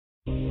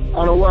I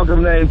want to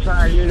welcome the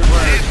entire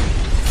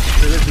universe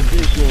to this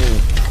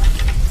edition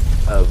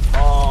of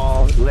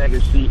All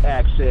Legacy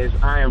Access.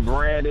 I am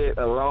branded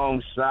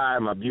alongside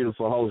my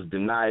beautiful host,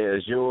 Denia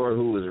Azure,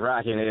 who is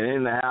rocking it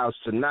in the house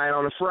tonight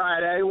on a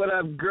Friday. What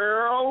up,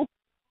 girl?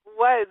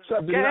 What's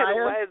up, good? Denia?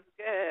 What's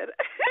good?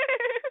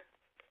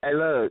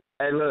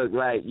 Hey, look,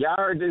 like, y'all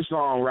heard this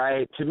song,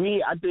 right? To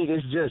me, I think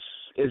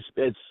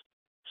it's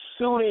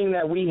suiting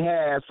that we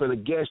have for the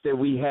guests that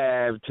we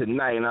have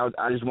tonight, and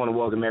I just want to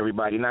welcome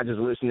everybody, not just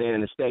listening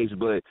in the States,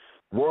 but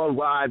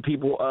worldwide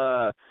people,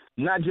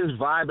 not just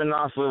vibing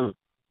off of,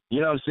 you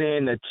know what I'm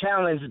saying, the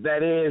challenge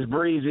that is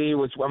BreZ,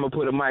 which I'm going to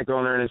put a mic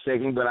on her in a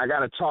second, but I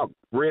got to talk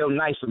real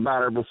nice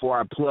about her before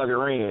I plug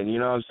her in, you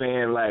know what I'm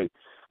saying? Like,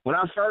 when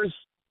I first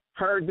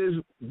heard this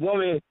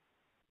woman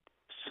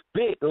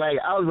spit, like,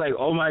 I was like,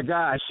 oh, my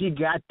God, she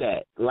got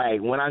that.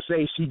 Like, when I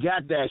say she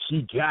got that,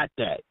 she got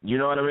that. You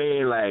know what I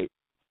mean? Like,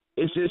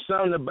 it's just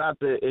something about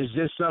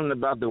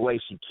the way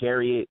she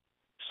carry it,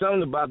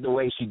 something about the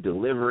way she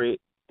deliver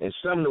it, and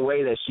some of the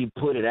way that she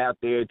put it out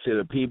there to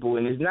the people.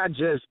 And it's not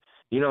just,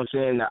 you know what I'm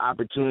saying, the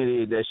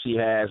opportunity that she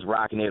has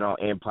rocking it on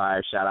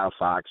Empire, shout out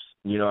Fox,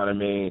 you know what I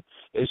mean?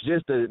 It's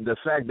just the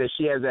fact that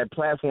she has that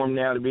platform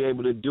now to be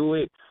able to do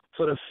it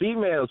for the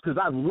females, because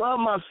I love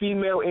my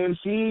female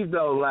MCs,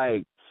 though.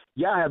 Like,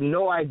 y'all have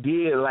no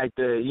idea, like,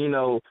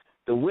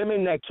 the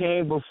women that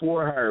came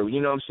before her,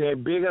 you know what I'm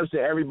saying? Big ups to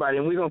everybody,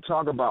 and we're going to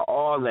talk about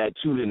all that,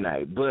 too,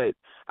 tonight. But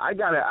I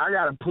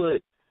gotta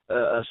put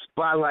a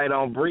spotlight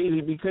on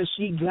BreZ because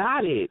she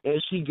got it,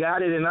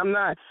 and I'm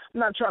not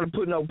trying to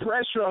put no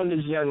pressure on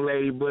this young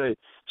lady, but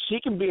she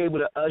can be able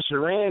to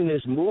usher in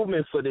this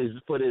movement for this,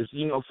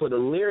 you know, for the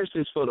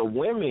lyricists, for the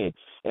women.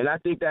 And I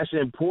think that's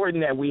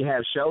important that we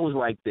have shows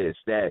like this,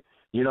 that,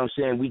 you know what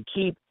I'm saying, we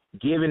keep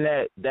giving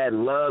that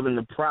love and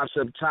the props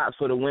up top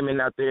for the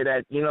women out there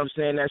that, you know what I'm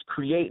saying, that's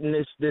creating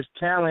this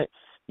talent,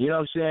 you know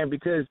what I'm saying,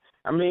 because,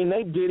 I mean,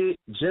 they did it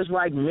just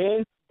like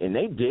men, and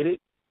they did it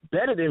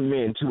better than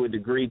men to a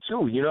degree,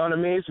 too, you know what I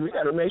mean? So we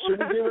got to make sure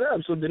to give it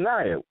up. So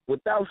Denia,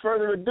 without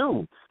further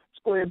ado,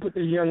 let's go ahead and put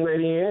this young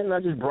lady in.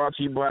 Not just brought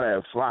to you by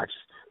that Fox,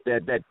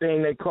 that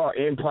thing they call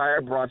Empire,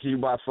 brought to you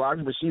by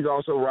Fox, but she's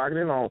also rocking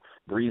it on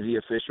BreZ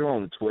Official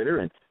on Twitter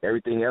and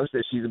everything else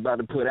that she's about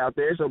to put out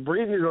there. So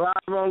BreZ is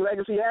live on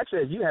Legacy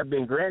Access. You have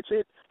been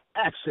granted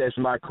access,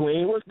 my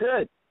queen. What's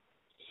good?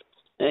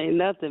 Ain't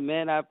nothing,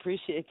 man. I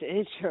appreciate the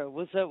intro.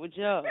 What's up with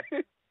y'all?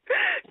 Good.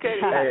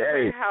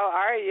 Hey. How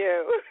are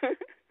you?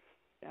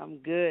 I'm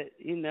good.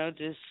 You know,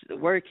 just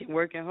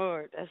working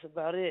hard. That's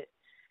about it.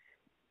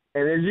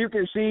 And as you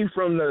can see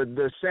from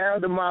the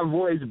sound of my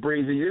voice,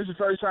 BreZ, this is the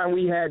first time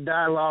we had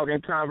dialogue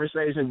and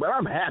conversation, but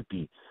I'm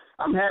happy.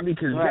 I'm happy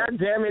because, right. God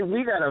damn it,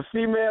 we got a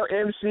female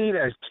MC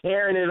that's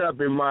tearing it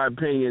up, in my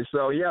opinion.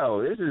 So,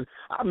 yo,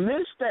 I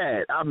miss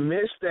that.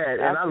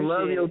 And I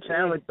love your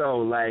talent, though.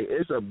 Like,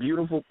 it's a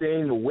beautiful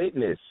thing to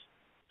witness,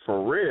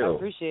 for real. I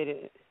appreciate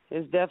it.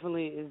 It's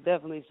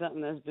definitely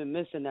something that's been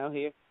missing out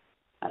here.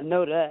 I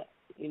know that.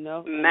 You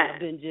know,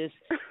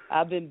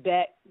 I've been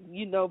back,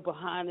 you know,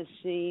 behind the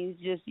scenes,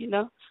 just, you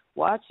know,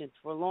 watching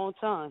for a long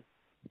time,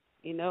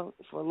 and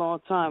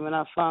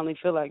I finally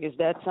feel like it's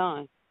that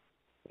time.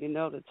 You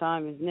know, the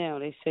time is now.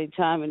 They say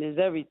timing is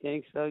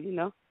everything, so, you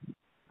know,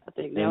 I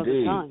think now's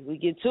the time. We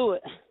get to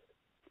it.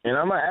 And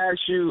I'm gonna ask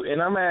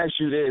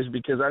you this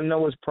because I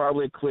know it's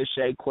probably a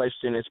cliche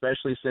question,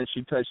 especially since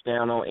you touched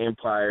down on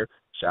Empire.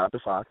 Shout out to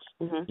Fox.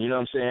 Mm-hmm. You know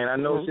what I'm saying? I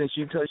know since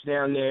you touched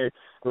down there,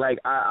 like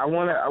I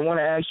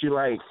wanna ask you,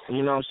 like,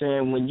 you know what I'm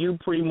saying, when you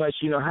pretty much,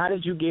 you know, how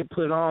did you get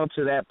put on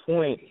to that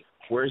point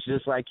where it's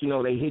just like, you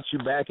know, they hit you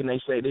back and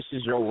they say this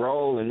is your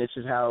role and this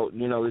is how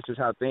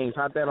things,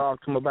 how'd that all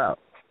come about?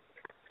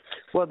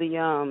 Well,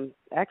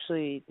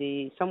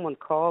 someone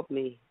called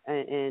me,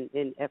 and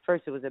at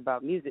first it was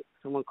about music.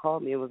 Someone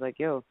called me and was like,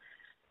 "Yo,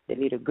 they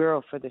need a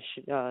girl for the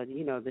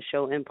the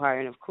show Empire."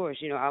 And of course,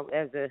 you know,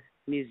 as a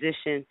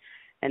musician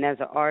and as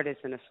an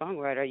artist and a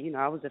songwriter, you know,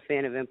 I was a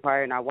fan of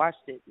Empire, and I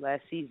watched it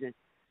last season.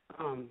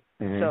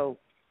 So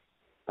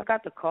I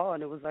got the call,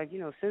 and it was like, you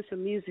know, send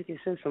some music and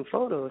send some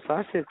photos. So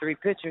I sent 3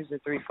 pictures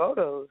and 3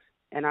 photos,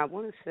 and I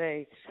want to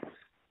say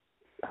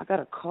I got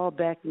a call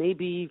back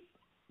maybe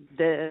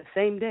the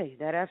same day,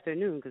 that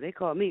afternoon, because they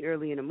called me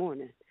early in the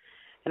morning,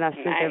 and I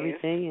sent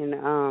everything, and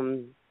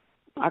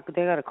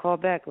they got a call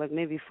back like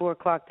maybe 4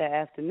 o'clock that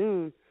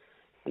afternoon,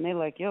 and they're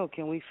like, "Yo,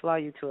 can we fly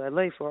you to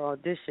LA for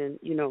audition?"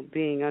 You know,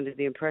 being under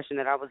the impression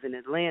that I was in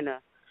Atlanta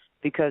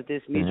because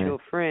this mutual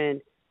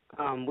friend,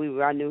 I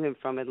knew him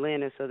from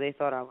Atlanta, so they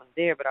thought I was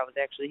there, but I was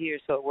actually here,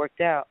 so it worked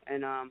out.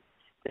 And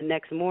the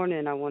next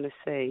morning, I want to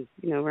say,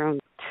 you know, around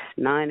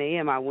 9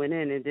 a.m., I went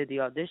in and did the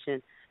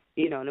audition.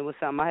 You know, and it was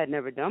something I had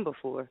never done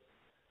before,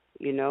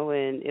 you know,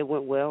 and it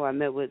went well. I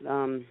met with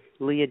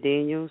Leah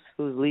Daniels,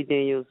 who's Lee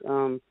Daniels'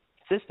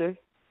 sister,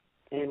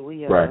 and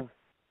we, right.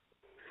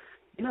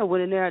 You know,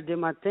 went in there, I did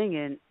my thing,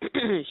 and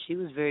she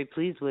was very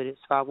pleased with it.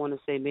 So I want to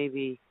say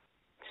maybe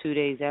 2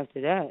 days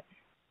after that,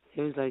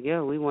 it was like,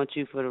 "Yo, we want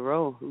you for the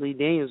role." Lee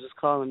Daniels was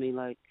calling me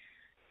like,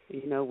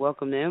 you know,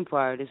 "Welcome to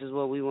Empire. This is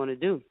what we want to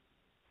do."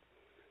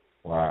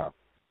 Wow.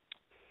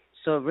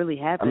 So it really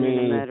happened in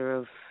a matter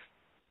of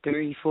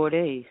 3-4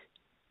 days.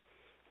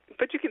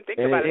 But you can think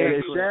about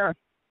it.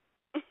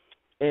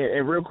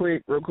 And real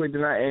quick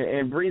tonight,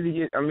 and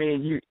BreZ, I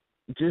mean, you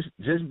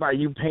just by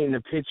you painting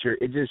the picture,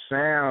 it just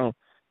sounds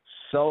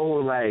so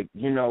like,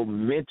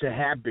 meant to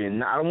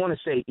happen. I don't want to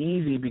say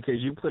easy because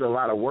you put a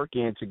lot of work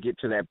in to get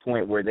to that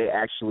point where they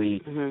actually,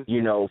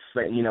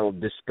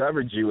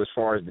 discovered you as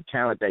far as the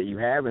talent that you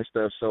have and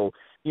stuff. So,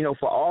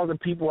 for all the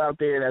people out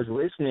there that's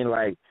listening,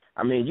 like,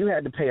 I mean, you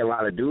had to pay a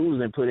lot of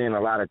dues and put in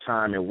a lot of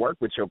time and work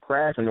with your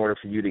craft in order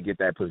for you to get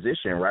that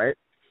position, right?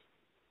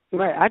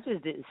 Right. I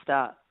just didn't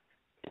stop.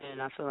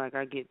 And I feel like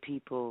I get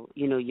people,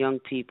 young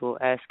people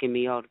asking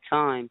me all the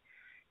time,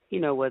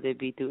 whether it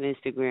be through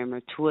Instagram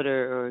or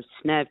Twitter or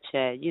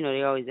Snapchat,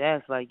 they always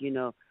ask, like,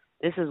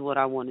 this is what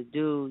I want to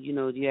do,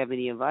 do you have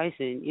any advice?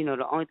 And,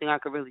 the only thing I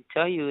could really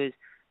tell you is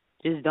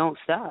just don't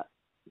stop,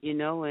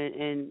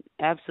 and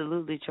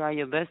absolutely try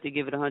your best to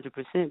give it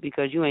 100%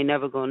 because you ain't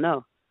never going to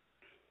know.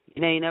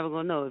 You ain't never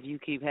going to know if you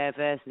keep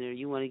half-assing it.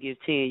 You want to give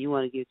 10, you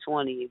want to give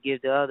 20, and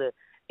give the other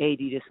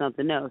 80 to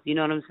something else. You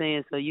know what I'm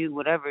saying? So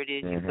whatever it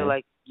is you feel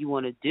like you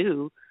want to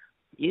do,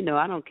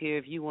 I don't care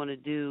if you want to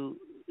do,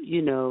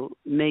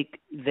 make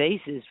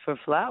vases for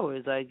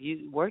flowers. Like,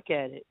 you work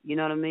at it. You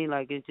know what I mean?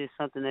 Like, it's just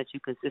something that you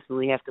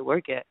consistently have to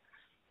work at.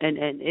 And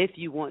if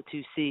you want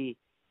to see,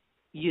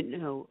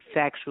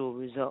 factual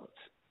results,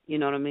 you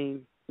know what I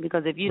mean?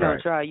 Because if you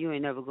don't try, you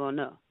ain't never going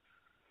to know.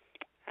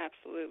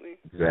 Absolutely.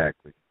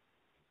 Exactly.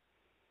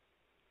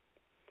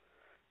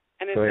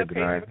 And it's so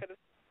crazy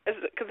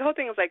because the whole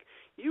thing is like,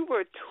 you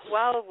were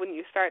 12 when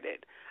you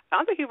started. I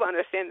don't think people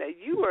understand that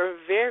you were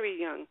very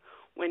young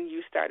when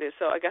you started.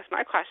 So I guess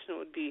my question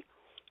would be,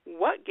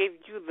 what gave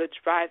you the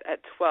drive at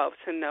 12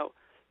 to know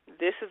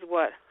this is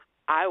what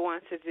I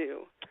want to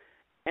do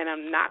and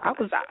I'm not going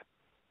to stop?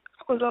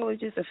 I was always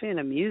just a fan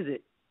of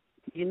music.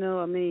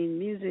 I mean,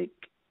 music,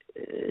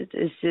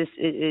 it's just,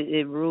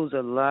 it rules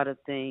a lot of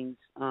things.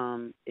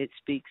 It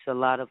speaks a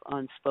lot of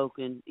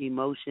unspoken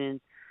emotion,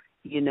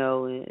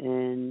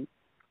 and,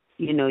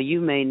 you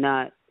may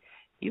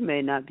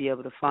not be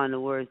able to find the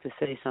words to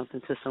say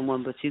something to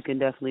someone, but you can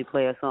definitely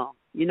play a song.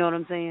 You know what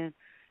I'm saying?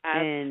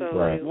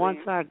 Absolutely. And once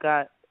I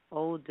got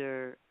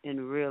older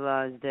and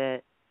realized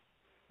that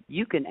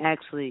you can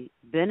actually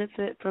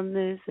benefit from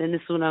this, and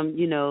this is when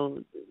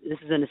this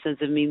is in the sense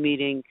of me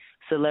meeting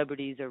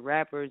celebrities or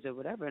rappers or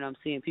whatever, and I'm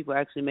seeing people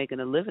actually making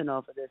a living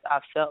off of this. I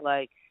felt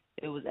like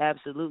it was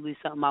absolutely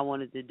something I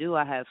wanted to do.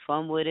 I had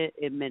fun with it.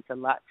 It meant a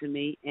lot to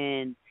me,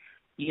 and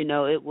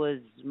it was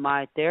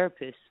my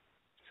therapist,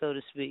 so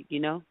to speak,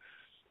 and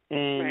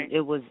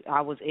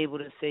I was able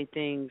to say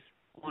things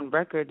on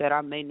record that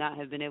I may not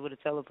have been able to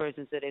tell a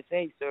person to their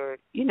face or,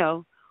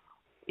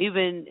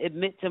 even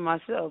admit to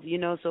myself,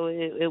 so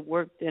it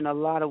worked in a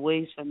lot of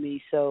ways for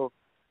me. So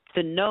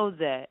to know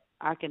that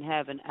I can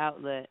have an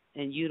outlet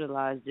and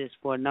utilize this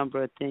for a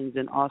number of things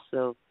and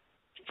also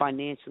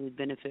financially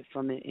benefit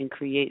from it and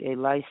create a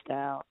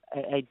lifestyle,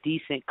 a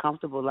decent,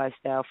 comfortable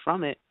lifestyle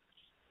from it,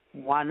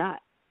 why not?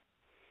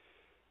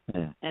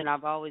 Yeah. And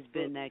I've always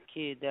been that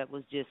kid that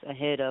was just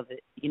ahead of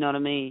it. You know what I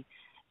mean?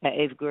 At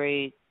 8th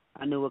grade,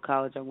 I knew what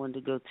college I wanted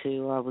to go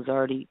to. I was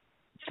already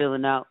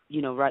filling out,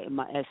 writing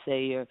my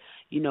essay or,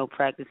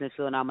 practicing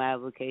filling out my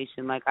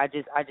application. Like I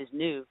just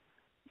knew,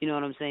 you know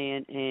what I'm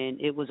saying? And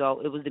it was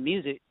the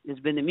music. It's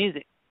been the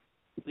music,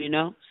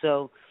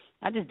 So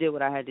I just did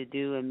what I had to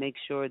do and make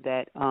sure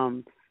that,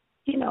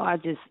 I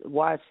just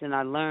watched and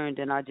I learned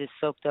and I just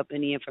soaked up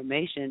any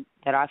information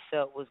that I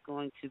felt was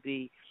going to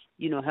be,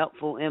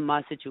 helpful in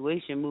my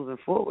situation moving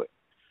forward.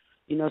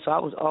 So I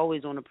was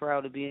always on the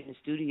prowl to be in the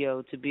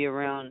studio, to be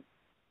around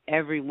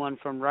everyone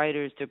from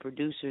writers to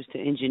producers to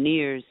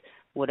engineers,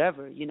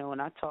 whatever,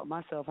 and I taught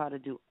myself how to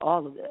do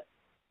all of that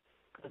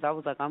because I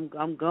was like, I'm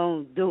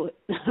going to do it.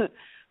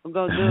 I'm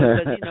going to do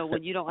it because,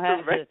 when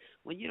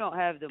you don't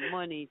have the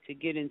money to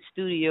get in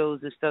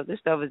studios and stuff, this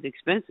stuff is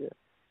expensive.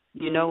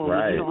 When you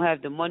don't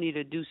have the money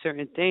to do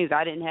certain things,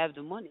 I didn't have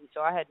the money, so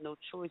I had no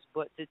choice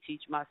but to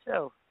teach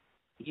myself.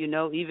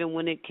 Even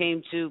when it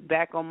came to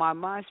back on my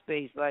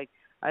MySpace, like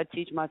I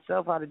teach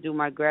myself how to do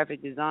my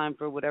graphic design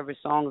for whatever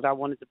songs I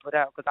wanted to put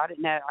out because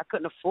I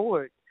couldn't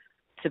afford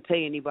to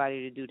pay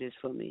anybody to do this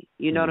for me.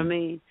 You know what I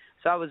mean?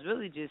 So I was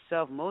really just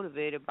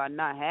self-motivated by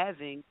not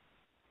having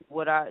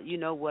what I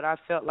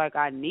felt like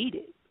I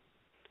needed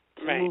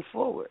to move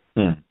forward.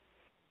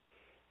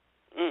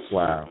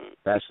 Wow,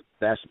 that's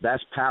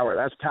power.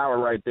 That's power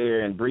right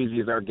there. And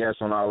BreZ is our guest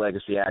on Our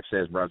Legacy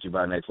Access, brought to you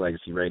by Next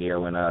Legacy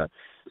Radio. And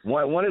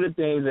one of the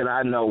things that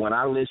I know when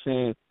I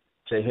listen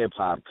to hip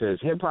hop, because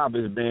hip hop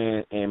has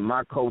been in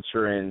my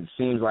culture and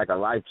seems like a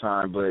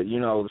lifetime, but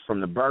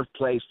from the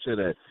birthplace to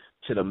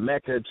the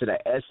mecca to the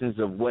essence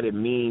of what it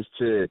means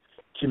to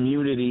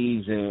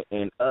communities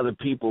and other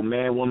people,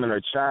 man, woman,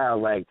 or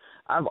child. Like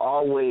I'm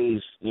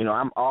always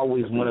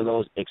one of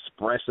those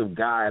expressive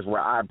guys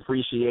where I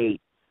appreciate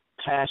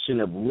passion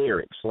of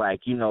lyrics.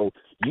 Like, you know,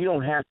 you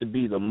don't have to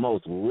be the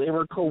most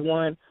lyrical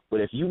one,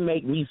 but if you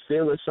make me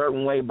feel a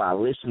certain way by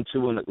listening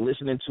to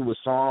a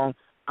song,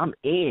 I'm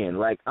in.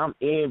 Like, I'm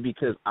in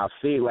because I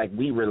feel like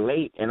we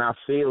relate, and I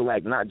feel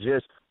like not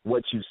just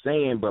what you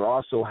saying, but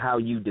also how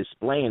you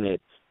displaying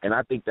it. And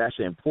I think that's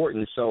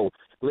important. So,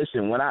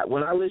 listen, when I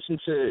listen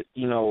to,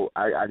 you know,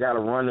 I got a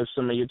run of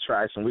some of your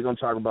tracks, and we're going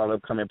to talk about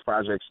upcoming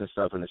projects and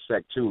stuff in a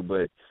sec, too.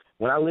 But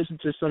when I listen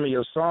to some of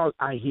your songs,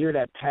 I hear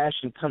that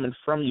passion coming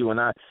from you.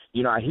 And, I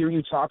hear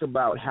you talk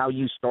about how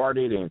you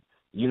started and,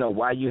 you know,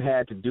 why you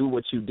had to do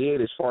what you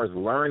did as far as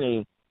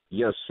learning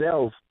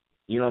yourself.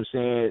 You know what I'm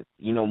saying?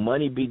 You know,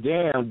 money be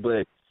damned.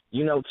 But,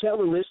 you know, tell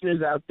the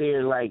listeners out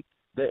there, like,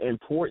 the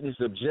importance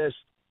of just,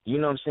 you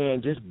know what I'm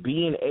saying, just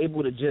being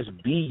able to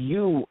just be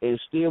you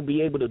and still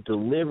be able to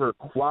deliver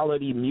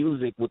quality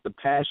music with the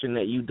passion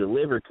that you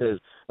deliver, because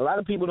a lot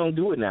of people don't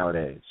do it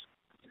nowadays.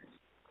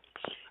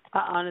 I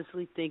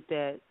honestly think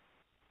that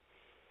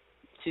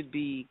to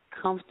be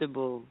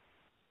comfortable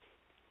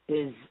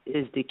is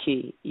the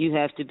key. You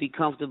have to be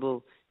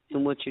comfortable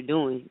in what you're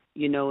doing,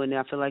 you know, and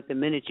I feel like the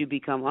minute you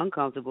become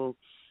uncomfortable,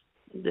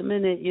 the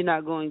minute you're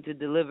not going to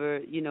deliver,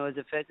 you know, as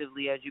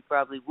effectively as you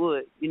probably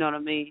would, you know what I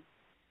mean?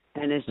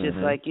 And it's just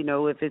like, you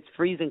know, if it's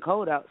freezing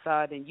cold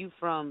outside and you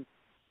from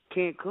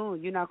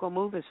Cancun, you're not going to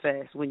move as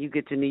fast when you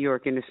get to New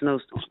York in a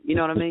snowstorm. You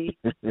know what I mean?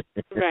 Right.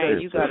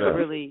 So you got to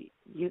really,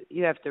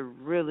 you have to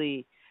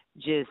really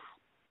just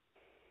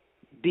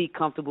be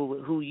comfortable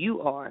with who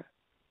you are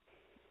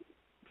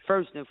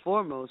first and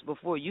foremost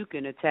before you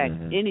can attack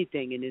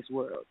anything in this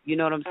world. You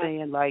know what I'm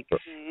saying? Like,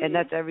 and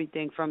that's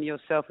everything from your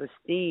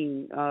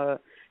self-esteem.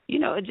 You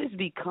know, and just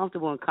be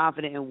comfortable and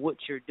confident in what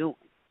you're doing.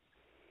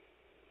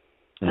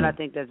 And I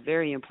think that's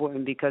very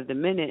important because the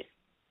minute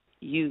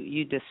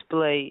you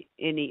display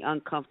any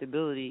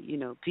uncomfortability, you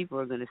know, people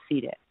are going to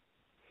see that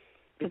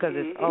because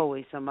there's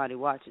always somebody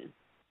watching,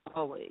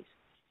 always.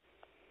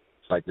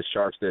 It's like the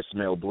sharks that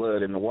smell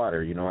blood in the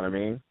water, you know what I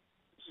mean?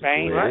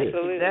 Right,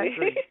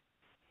 absolutely.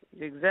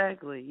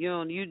 Exactly.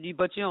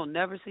 But you don't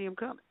never see them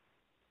coming.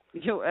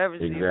 You don't ever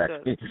see them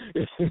coming.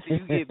 So you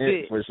get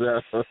bit. For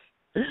sure.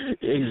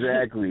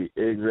 Exactly.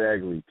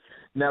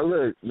 Now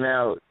look,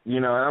 you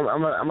know,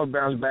 I'm gonna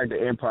bounce back to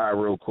Empire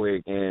real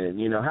quick, and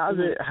you know, how's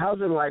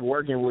it like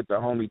working with the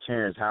homie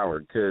Terrence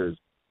Howard? Because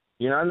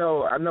you know,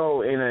 I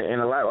know in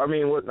a lot. I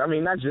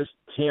mean, not just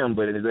him,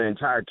 but the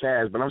entire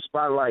cast. But I'm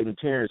spotlighting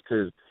Terrence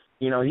because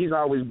you know he's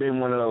always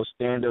been one of those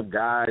stand-up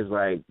guys,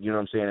 like you know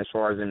what I'm saying. As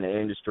far as in the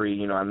industry,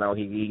 you know, I know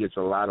he gets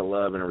a lot of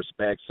love and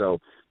respect. So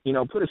you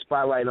know, put a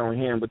spotlight on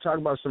him. But talk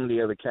about some of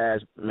the other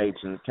cast mates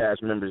and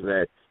cast members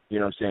that, you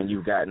know what I'm saying,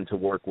 you've gotten to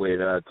work with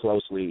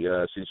closely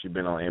since you've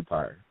been on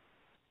Empire.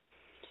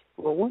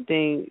 Well, one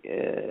thing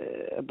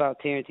about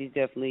Terrence, he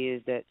definitely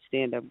is that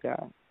stand-up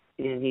guy.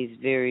 And he's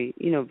very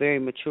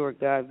mature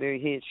guy,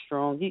 very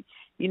headstrong.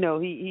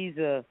 He's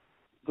a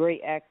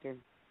great actor.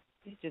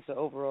 He's just an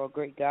overall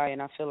great guy.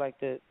 And I feel like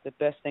the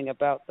best thing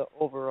about the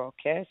overall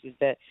cast is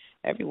that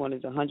everyone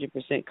is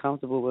 100%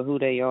 comfortable with who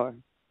they are.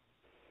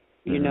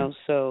 You know,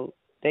 so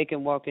they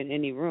can walk in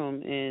any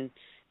room and,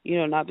 you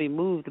know, not be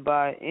moved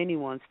by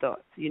anyone's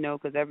thoughts, you know,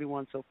 because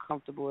everyone's so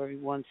comfortable,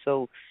 everyone's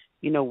so,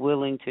 you know,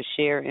 willing to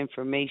share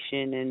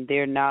information and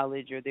their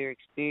knowledge or their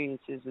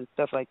experiences and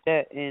stuff like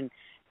that. And,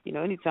 you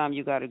know, anytime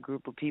you got a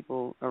group of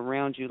people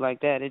around you like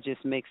that, it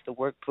just makes the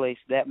workplace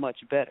that much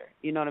better.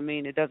 You know what I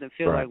mean? It doesn't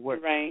feel like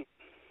work. Right.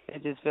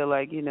 It just feel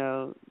like, you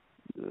know,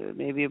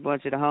 maybe a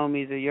bunch of the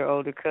homies or your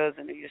older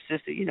cousin or your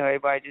sister, you know,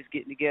 everybody just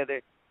getting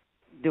together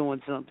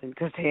doing something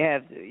because they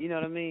have to. You know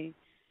what I mean?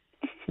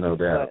 No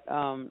doubt. But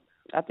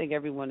I think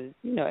everyone's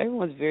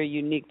very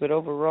unique, but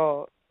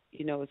overall,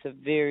 you know, it's a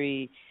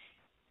very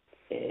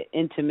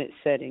intimate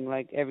setting.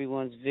 Like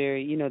everyone's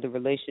very, you know, the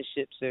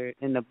relationships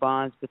and the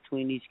bonds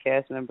between each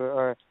cast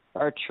member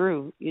are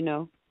true. You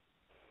know,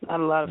 not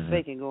a lot of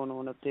faking going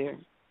on up there.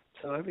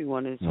 So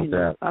everyone is, you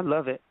know, I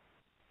love it.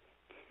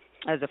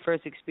 As a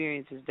first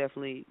experience, it's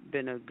definitely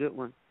been a good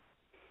one.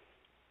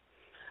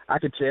 I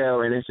could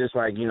tell, and it's just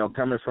like, you know,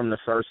 coming from the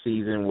first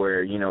season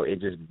where, you know,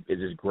 it just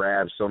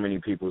grabs so many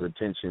people's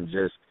attention.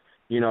 Just,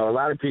 you know, a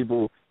lot of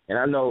people, and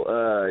I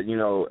know, you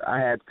know, I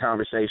had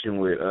conversation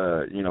with,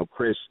 you know,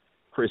 Chris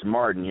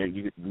Martin.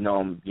 You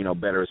know him, you know,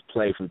 better as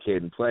Play from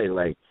Kid and Play.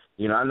 Like,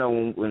 you know, I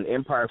know when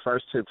Empire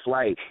first took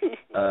flight,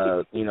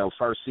 you know,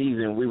 first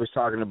season, we was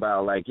talking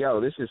about like,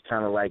 yo, this is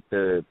kind of like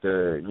the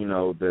you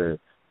know, the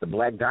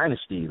Black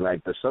Dynasty,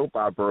 like the soap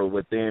opera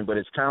within, but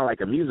it's kind of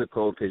like a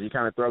musical because you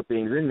kind of throw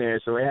things in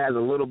there, so it has a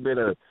little bit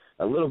of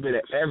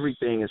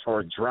everything as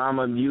far as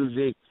drama,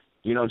 music,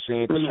 you know what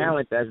I'm saying,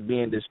 talent that's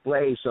being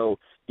displayed. So,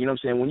 you know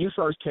what I'm saying, when you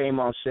first came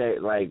on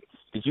set, like,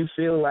 did you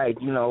feel like,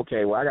 you know,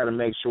 okay, well, I got to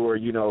make sure,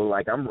 you know,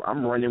 like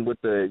I'm running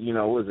with the, you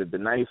know, what was it, the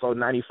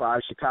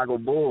 94-95 Chicago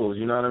Bulls,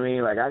 you know what I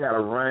mean? Like I got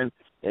to run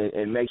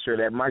and make sure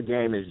that my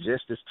game is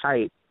just as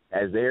tight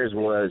as theirs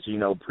was, you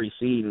know,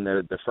 preceding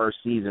the first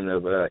season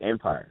of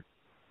Empire.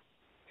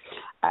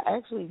 I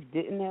actually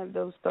didn't have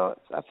those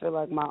thoughts. I feel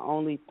like my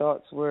only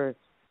thoughts were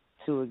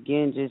to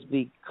again just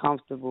be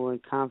comfortable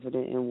and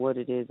confident in what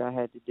it is I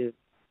had to do.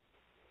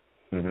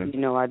 Mm-hmm. You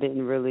know, I didn't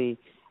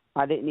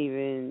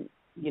even,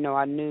 you know,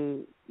 I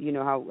knew, you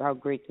know, how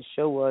great the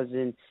show was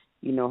and,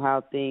 you know,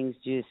 how things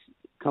just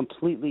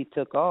completely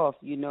took off,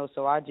 you know,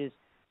 so I just,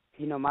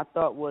 you know, my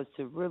thought was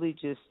to really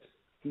just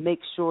make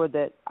sure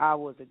that I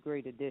was a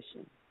great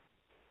addition.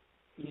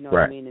 You know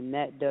what I mean? And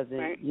that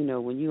doesn't, you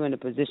know, when you're in a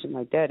position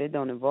like that, it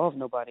don't involve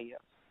nobody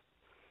else.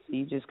 So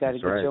you just got to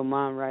get your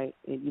mind right,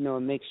 and, you know,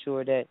 and make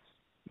sure that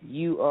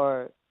you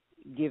are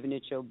giving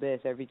it your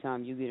best every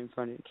time you get in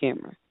front of the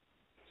camera.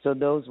 So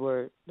those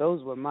were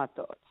my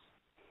thoughts.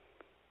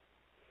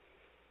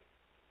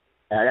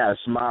 I got to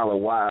smile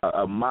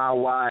a mile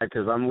wide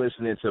because I'm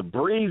listening to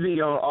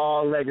BreZ on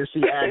All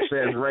Legacy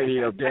Access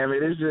Radio. Damn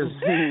it, it's just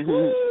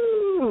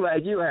woo,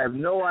 like you have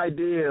no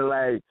idea.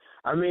 Like,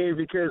 I mean,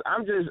 because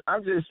I'm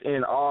just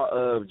in awe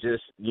of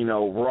just, you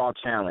know, raw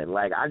talent.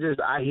 Like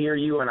I hear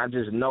you and I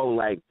just know,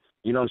 like,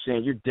 you know what I'm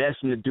saying, you're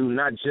destined to do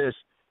not just,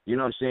 you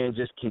know what I'm saying,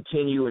 just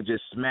continue and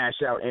just smash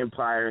out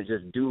Empire and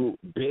just do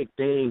big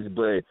things,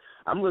 but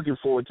I'm looking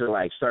forward to,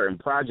 like, certain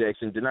projects.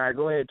 And, Denai,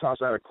 go ahead and toss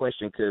out a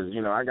question because,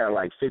 you know, I got,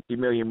 like, 50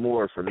 million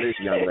more from this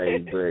young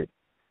lady. But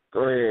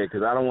go ahead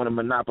because I don't want to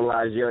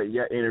monopolize your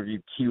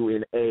interview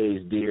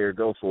Q&As, dear.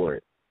 Go for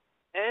it.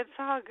 It's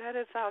all good.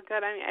 It's all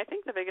good. I mean, I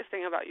think the biggest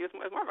thing about you is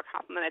more of a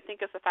compliment. I think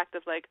it's the fact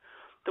of, like,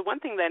 the one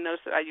thing that I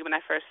noticed about you when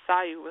I first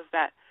saw you was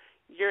that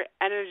your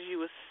energy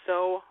was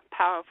so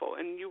powerful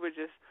and you were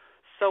just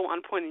so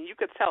on point, and you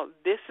could tell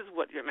this is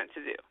what you're meant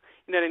to do.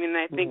 You know what I mean?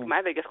 And I think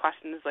my biggest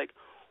question is, like,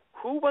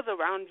 who was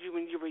around you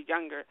when you were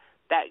younger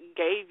that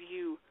gave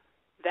you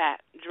that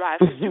drive?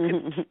 Because you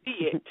could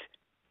see it.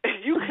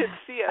 You could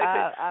see it.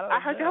 I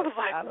heard you. I was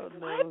like,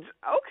 what?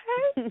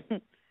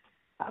 Okay.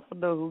 I don't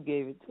know who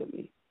gave it to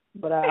me,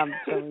 but I'm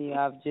telling you,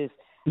 I've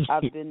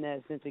been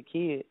that since a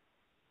kid,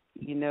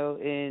 you know,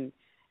 and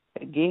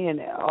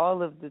again,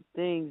 all of the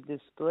things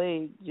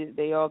displayed,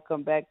 they all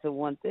come back to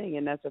one thing,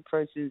 and that's a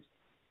person's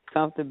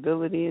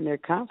comfortability and their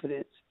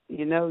confidence.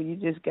 You know, you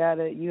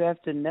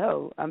have to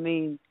know. I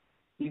mean,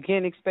 you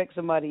can't expect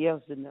somebody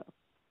else to know,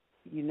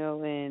 you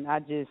know, and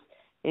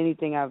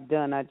anything I've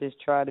done, I just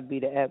try to be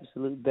the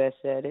absolute best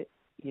at it.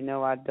 You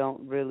know, I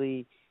don't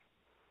really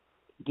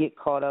get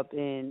caught up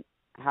in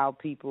how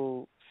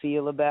people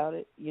feel about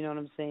it, you know what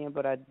I'm saying?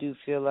 But I do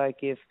feel like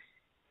if,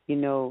 you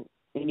know,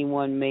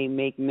 anyone may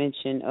make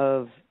mention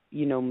of,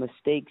 you know,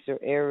 mistakes or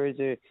errors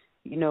or,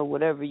 you know,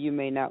 whatever, you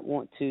may not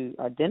want to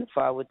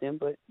identify with them,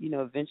 but, you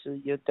know,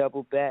 eventually you'll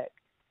double back,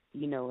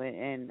 you know,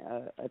 and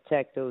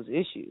attack those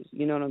issues.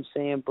 You know what I'm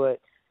saying? But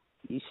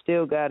you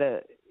still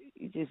gotta,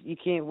 you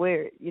can't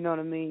wear it. You know what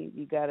I mean?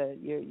 You gotta,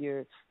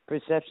 your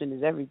perception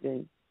is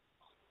everything,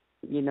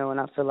 you know, and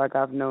I feel like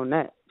I've known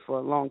that for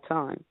a long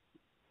time.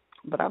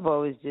 But I've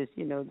always just,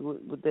 you know,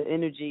 with the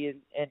energy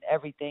and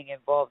everything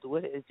involved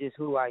with it, it's just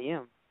who I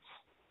am.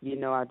 You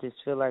know, I just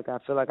feel like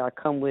I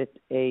come with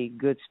a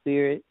good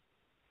spirit,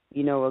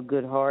 you know, a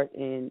good heart,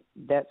 and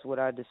that's what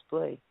I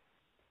display.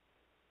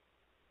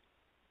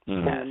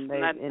 Mm-hmm.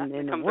 And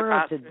in the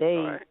world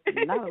today,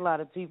 not a lot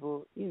of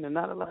people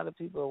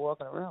are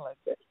walking around like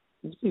that.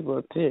 These people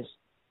are pissed.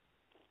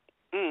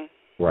 Mm.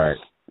 Right.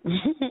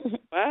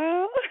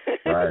 Well.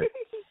 Right.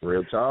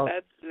 Real talk.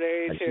 That's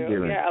very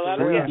true. Yeah, a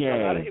lot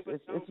of people.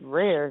 It's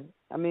rare.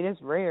 I mean,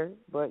 it's rare,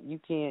 but you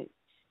can't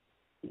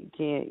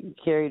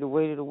carry the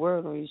weight of the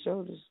world on your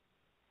shoulders.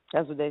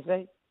 That's what they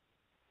say.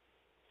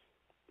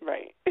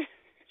 Right.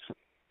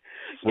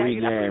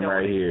 Free game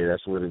right here.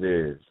 That's what it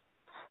is.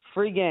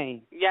 Free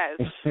game. Yes.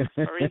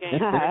 Free game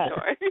for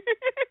sure.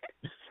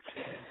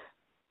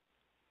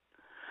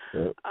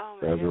 Yep,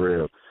 that's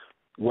real.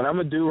 What I'm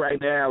going to do right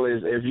now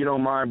is, if you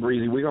don't mind,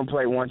 BreZ, we're going to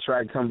play one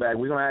track, come back.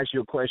 We're going to ask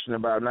you a question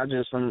about not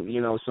just some of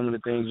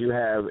the things you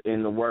have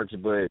in the works,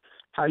 but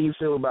how you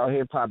feel about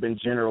hip-hop in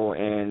general,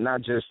 and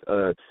not just,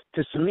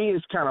 because to me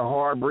it's kind of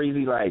hard,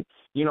 BreZ, like,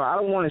 you know, I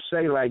don't want to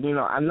say, like, you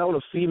know, I know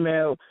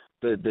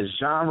the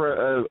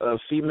genre of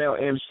female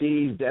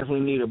MCs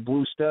definitely need a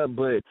boost up,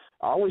 but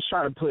I always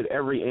try to put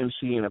every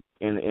MC in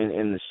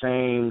the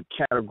same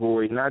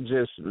category, not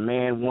just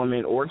man,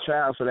 woman, or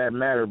child for that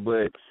matter,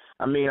 but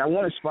I mean, I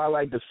want to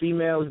spotlight the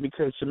females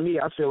because to me,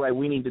 I feel like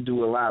we need to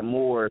do a lot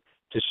more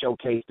to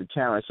showcase the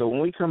talent. So when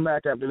we come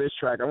back after this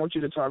track, I want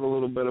you to talk a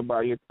little bit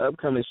about your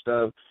upcoming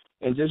stuff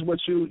and just what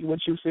you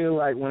feel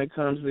like when it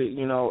comes to,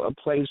 you know, a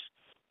place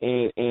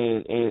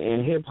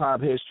in hip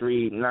hop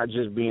history, not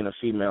just being a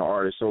female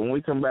artist. So when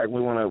we come back,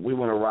 we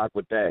wanna rock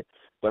with that.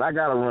 But I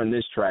gotta run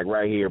this track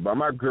right here by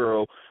my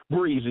girl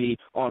BreZ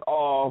on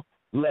All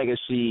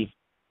Legacy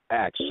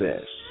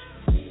Access.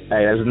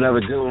 Hey, that's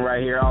another good one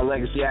right here. All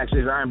Legacy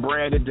Access. I'm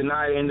Brandon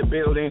Denai in the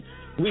building.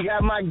 We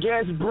got my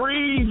guest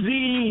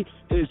BreZ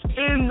is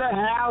in the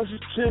house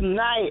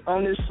tonight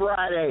on this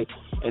Friday.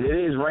 And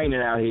it is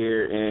raining out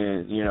here,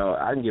 and, you know,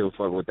 I can give a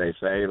fuck what they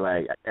say.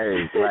 Like,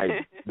 hey, like,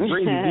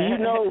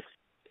 BreZ,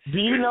 do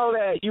you know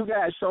that you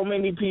got so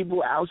many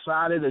people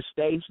outside of the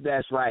States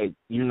that's, like,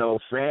 you know,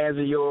 fans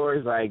of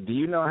yours? Like, do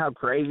you know how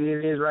crazy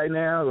it is right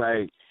now?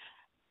 Like,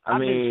 I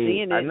mean, been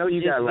seeing it I know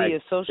you just got via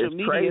social it's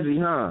media. Crazy,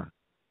 huh?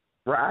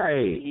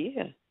 Right.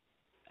 Yeah.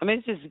 I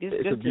mean, it's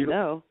good to know.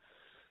 know,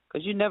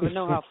 because you never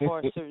know how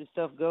far certain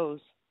stuff goes.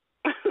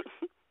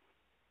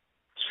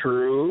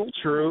 True.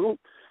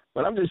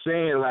 But I'm just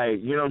saying, like,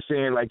 you know what I'm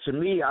saying? Like, to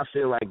me, I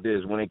feel like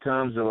this when it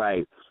comes to,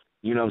 like,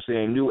 you know what I'm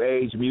saying, new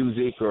age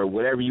music or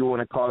whatever you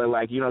want to call it.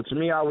 Like, you know, to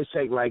me, I always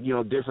take, like, you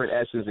know, different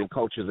essence and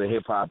cultures of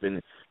hip-hop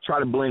and try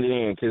to blend it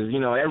in because, you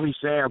know, every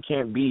sound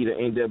can't be the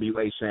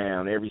NWA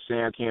sound. Every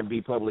sound can't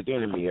be Public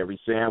Enemy. Every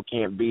sound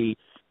can't be,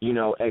 you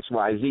know,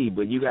 XYZ.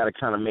 But you got to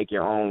kind of make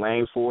your own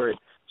lane for it.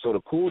 So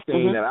the cool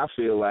thing that I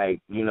feel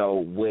like, you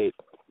know, with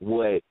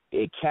what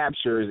it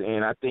captures,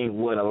 and I think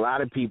what a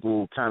lot of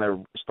people kind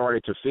of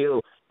started to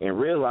feel and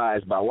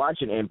realize by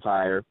watching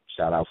Empire,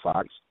 shout out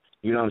Fox,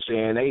 you know what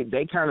I'm saying,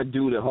 they kind of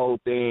do the whole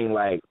thing,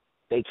 like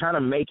they kind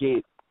of make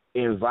it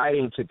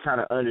inviting to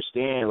kind of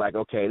understand, like,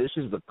 okay, this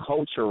is the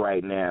culture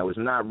right now. It's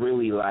not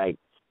really like,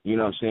 you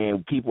know what I'm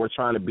saying, people are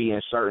trying to be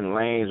in certain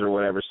lanes or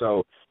whatever.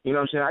 So, you know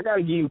what I'm saying, I got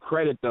to give you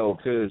credit, though,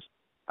 because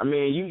I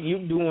mean,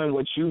 you doing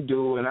what you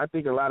do, and I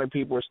think a lot of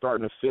people are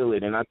starting to feel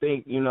it. And I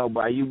think, you know,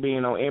 by you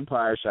being on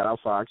Empire, shout out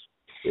Fox,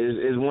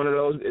 is one of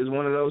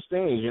those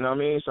things. You know what I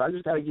mean? So I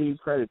just got to give you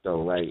credit,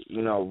 though. Like,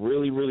 you know,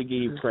 really, really give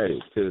you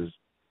credit because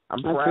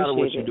I'm proud of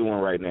what you're doing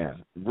right now.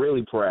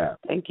 Really proud.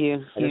 Thank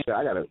you. Like I said,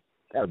 I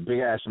got a big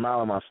ass smile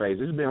on my face.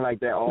 It's been like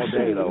that all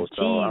day though,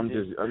 so I'm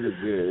just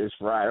good. It's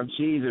right. I'm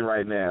cheesing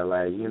right now.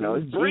 Like, you know,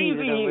 it's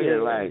breezy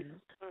here. Like,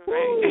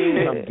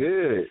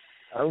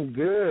 I'm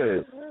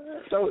good.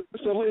 So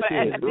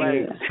listen,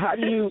 like, how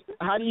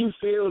do you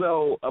feel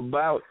though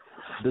about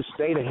the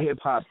state of hip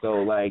hop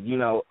though? Like, you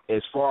know,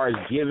 as far as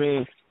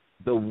giving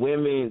the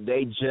women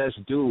they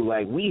just do.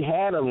 Like, we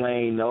had a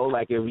lane though.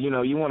 Like, if you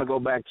know you want to go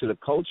back to the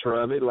culture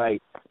of it,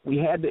 like we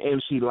had the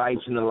MC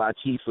Lights and the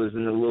Latifahs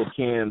and the Lil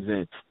Kims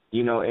and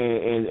you know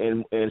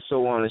and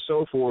so on and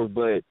so forth.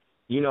 But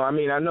you know, I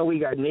mean, I know we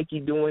got Nicki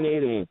doing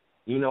it and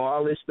you know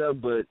all this stuff.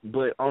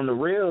 But on the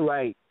real,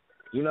 like.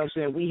 You know what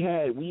I'm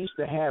saying? We used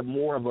to have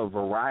more of a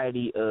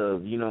variety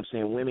of, you know what I'm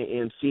saying, women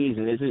MCs.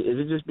 And is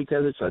it just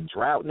because it's a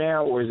drought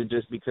now, or is it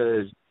just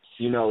because,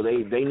 you know,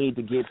 they need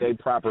to get their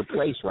proper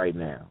place right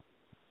now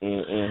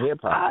in hip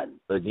hop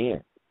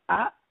again?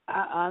 I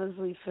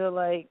honestly feel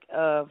like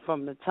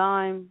from the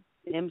time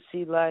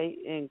MC Light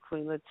and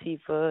Queen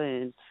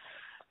Latifah and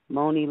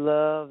Moni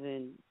Love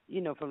and,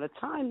 you know, from the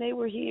time they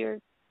were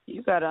here,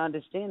 you got to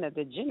understand that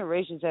the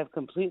generations have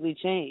completely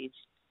changed.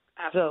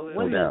 Absolutely. So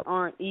women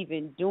aren't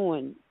even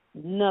doing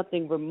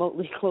nothing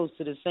remotely close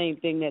to the same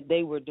thing that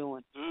they were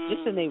doing,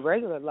 just in their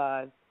regular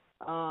lives.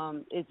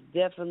 It's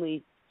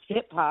definitely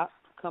hip-hop,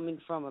 coming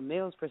from a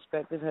male's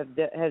perspective,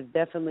 has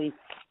definitely,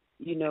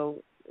 you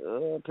know,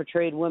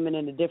 portrayed women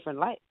in a different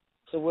light.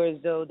 So whereas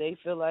though they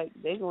feel like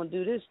they're going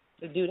to do this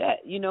to do that,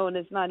 you know, and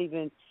it's not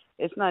even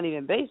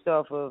based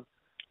off of,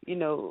 you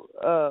know,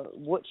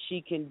 what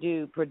she can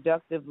do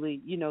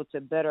productively, you know, to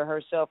better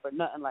herself or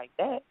nothing like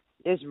that.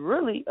 It's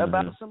really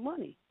about some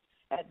money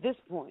at this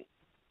point.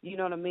 You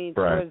know what I mean?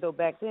 Right. Whereas though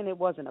back then it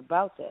wasn't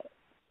about that.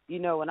 You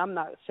know, and I'm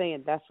not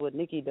saying that's what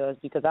Nicki does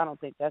because I don't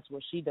think that's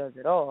what she does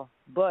at all.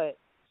 But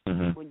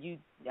when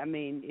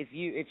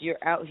if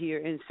you're out here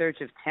in search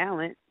of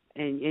talent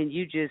and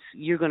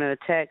you're gonna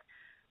attack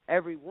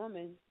every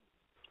woman,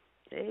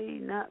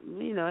 ain't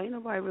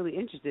nobody really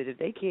interested if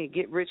they can't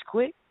get rich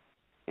quick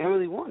and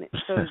really want it.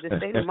 So the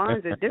state of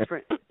minds are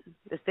different.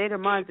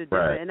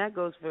 Right. And that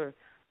goes for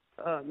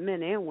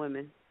men and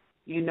women,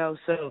 you know.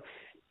 So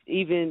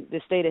even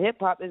the state of hip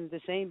hop isn't the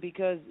same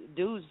because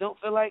dudes don't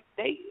feel like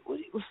what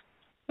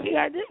he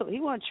gotta do? He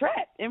want to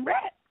trap and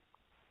rap.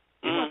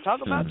 He want to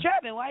talk about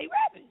trapping while he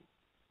rapping.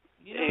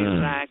 You know,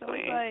 exactly. So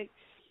it's like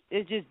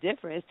it's just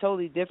different. It's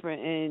totally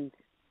different.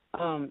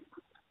 And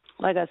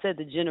like I said,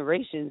 the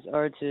generations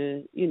are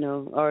to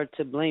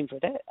blame for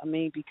that. I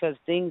mean, because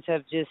things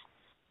have just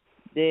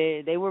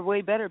they were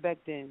way better back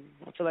then.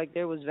 I feel like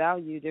there was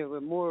value, there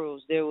were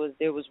morals, there was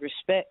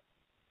respect.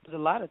 There's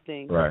a lot of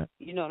things, right?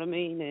 You know what I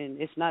mean? And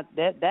it's not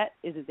that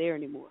isn't there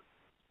anymore.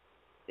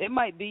 It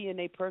might be in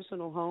their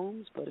personal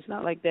homes, but it's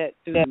not like that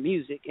through the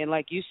music. And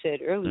like you said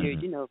earlier,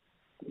 you know,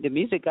 the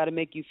music got to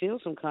make you feel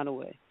some kind of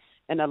way.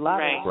 And a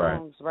lot of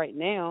songs right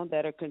now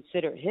that are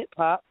considered hip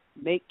hop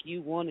make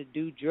you want to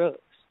do drugs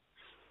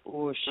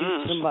or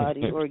shoot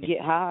somebody or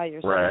get high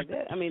or something like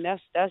that. I mean,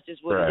 that's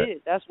just what it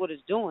is. That's what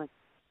it's doing.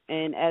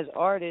 And as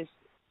artists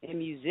and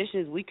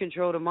musicians, we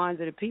control the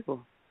minds of the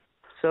people.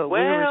 So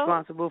we're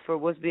responsible for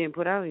what's being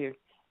put out here.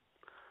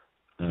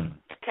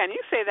 Can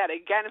you say that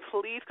again,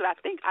 please? Because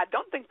I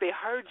don't think they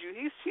heard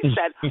you. He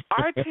said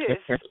artists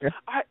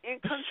are in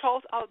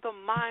control of the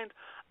mind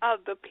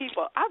of the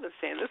people. I've been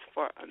saying this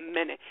for a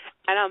minute,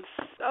 and I'm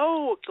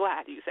so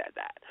glad you said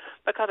that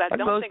because I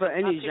don't think for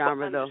any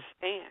genre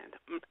understand.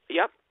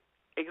 Yep,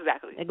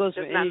 exactly. It goes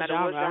for any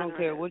genre. I don't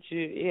care what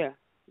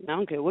I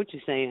don't care what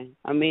you're saying.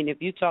 I mean,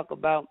 if you talk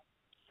about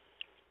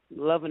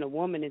loving a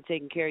woman and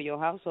taking care of your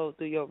household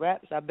through your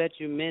raps, I bet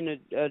you men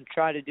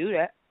try to do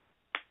that.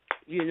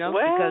 You know,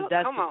 because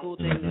that's the cool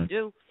thing to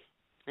do.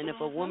 And if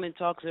a woman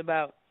talks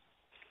about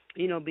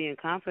being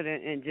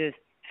confident and just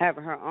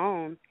having her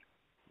own,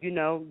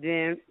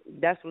 then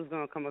that's what's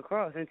gonna come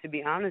across. And to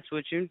be honest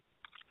with you,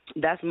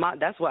 that's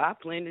what I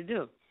plan to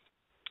do,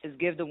 is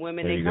give the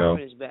women their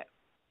confidence back.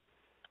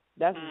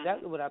 That's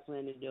exactly what I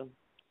plan to do.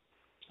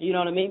 You know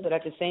what I mean? But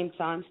at the same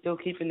time, still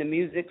keeping the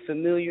music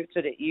familiar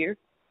to the ear,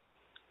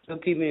 still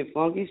keeping it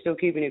funky, still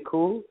keeping it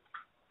cool.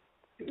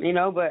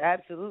 But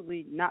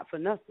absolutely not for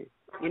nothing.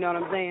 You know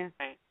what I'm saying?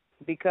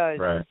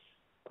 Because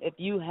if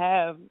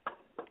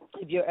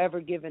you're ever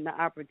given the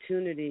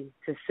opportunity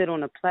to sit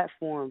on a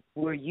platform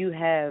where you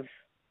have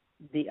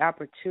the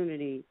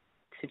opportunity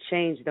to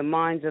change the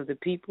minds of the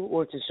people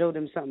or to show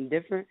them something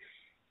different,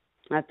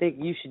 I think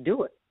you should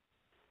do it.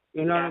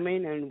 You know what I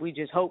mean? And we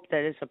just hope that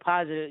it's a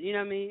positive, you know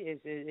what I mean?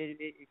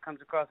 It comes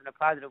across in a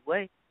positive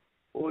way,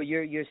 or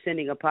you're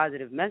sending a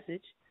positive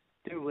message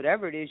through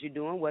whatever it is you're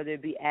doing, whether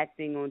it be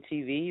acting on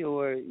TV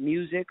or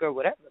music or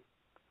whatever.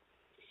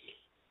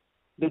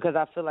 Because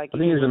I feel like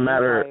it's a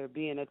matter of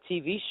being a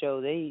TV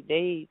show,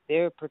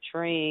 they're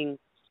portraying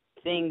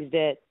things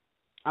that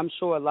I'm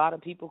sure a lot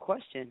of people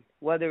question,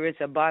 whether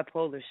it's a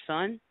bipolar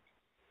son,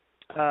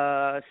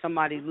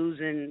 somebody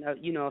losing,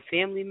 a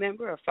family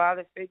member, a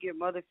father figure,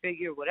 mother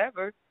figure,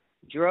 whatever,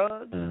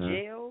 drugs,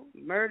 jail,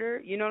 murder.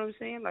 You know what I'm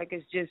saying? Like,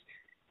 it's just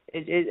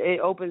it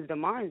opens the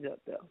minds up,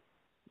 though.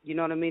 You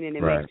know what I mean? And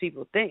it makes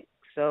people think.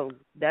 So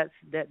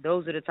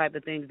those are the type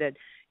of things that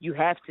you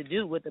have to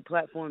do with the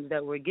platforms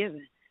that we're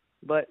given.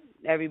 But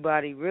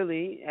everybody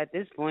really, at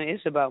this point,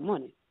 it's about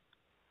money.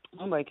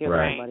 Nobody cares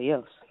about anybody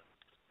else.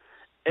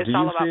 It's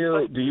all about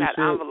pushing that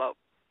envelope.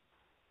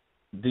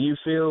 Do you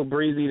feel,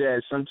 BreZ,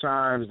 that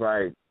sometimes,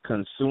 like,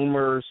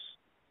 consumers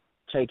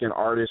take an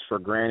artist for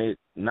granted,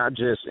 not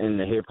just in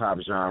the hip-hop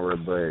genre,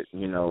 but,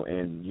 in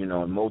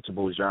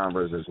multiple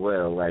genres as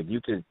well? Like, you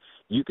could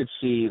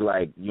see,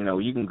 like,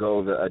 you can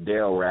go the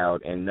Adele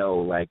route and know,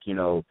 like, she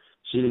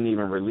didn't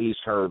even release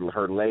her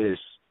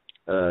latest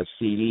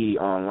CD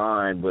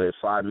online, but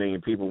 5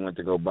 million people went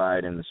to go buy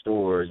it in the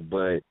stores.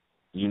 But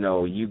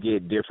you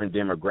get different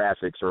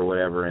demographics or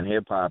whatever in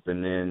hip hop,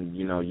 and then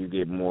you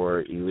get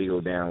more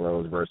illegal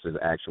downloads versus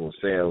actual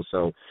sales.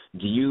 So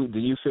do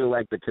you feel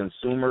like the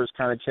consumers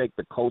kind of take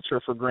the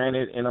culture for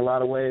granted in a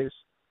lot of ways?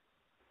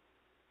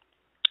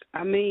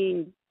 I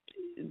mean,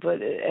 but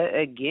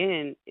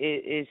again,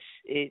 it's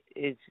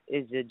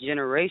a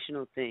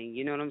generational thing.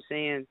 You know what I'm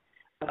saying?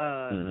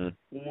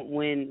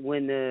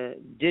 When the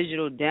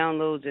digital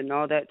downloads and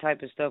all that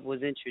type of stuff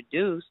was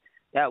introduced,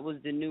 that was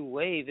the new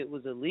wave. It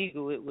was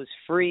illegal. It was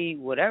free,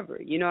 whatever.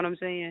 You know what I'm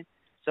saying?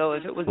 So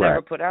if it was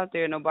never put out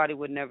there, nobody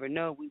would never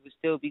know. We would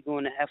still be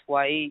going to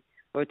FYE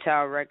or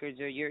Tower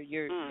Records or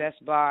your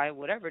Best Buy,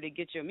 whatever, to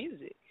get your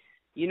music.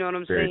 You know what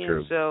I'm saying?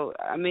 True. So,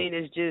 I mean,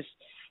 it's just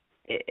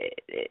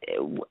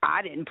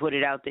I didn't put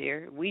it out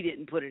there. We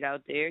didn't put it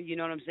out there. You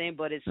know what I'm saying?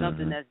 But it's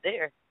something that's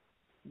there.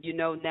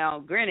 Now,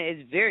 granted,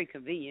 it's very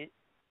convenient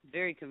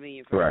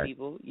for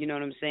people. You know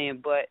what I'm saying?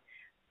 But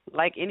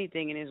like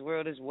anything in this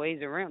world, there's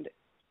ways around it.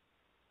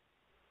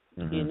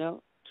 And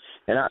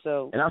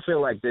I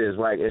feel like this,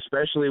 like,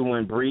 especially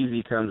when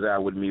BreZ comes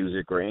out with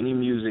music or any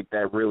music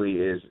that really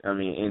is, I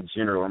mean, in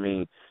general, I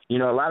mean, a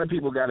lot of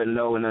people got to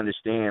know and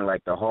understand,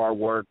 like, the hard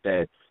work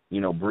that,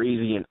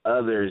 BreZ and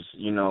others,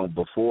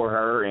 before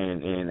her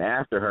and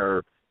after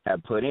her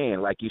have put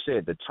in. Like you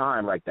said, the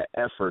time, like the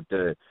effort,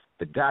 the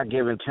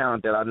God-given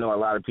talent that I know a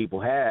lot of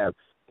people have.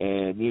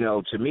 And,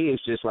 to me,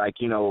 it's just like,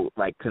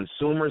 like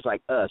consumers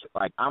like us,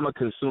 like I'm a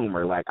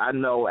consumer. Like I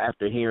know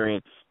after hearing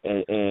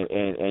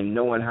and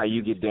knowing how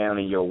you get down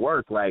in your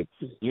work, like,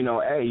 hey, you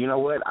know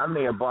what? I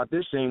may have bought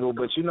this single,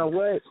 but you know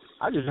what?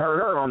 I just heard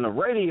her on the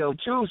radio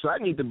too, so I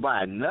need to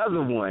buy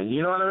another one.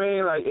 You know what I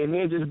mean? Like, and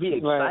then just be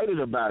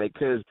excited about it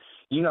because,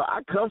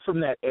 I come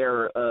from that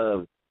era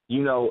of,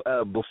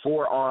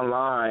 before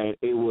online,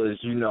 it was,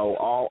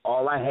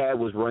 all I had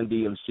was Run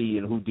DMC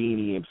and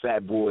Houdini and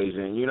Fat Boys,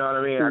 and you know what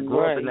I mean? I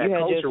grew up in that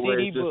culture where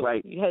it's just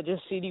like... You had your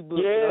CD book,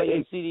 all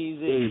your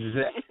CDs.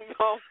 Exactly.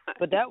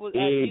 But that was, at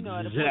the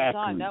point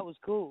time, that was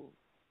cool.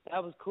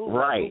 That was cool.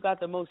 Right. Who got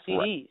the most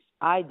CDs?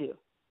 I do.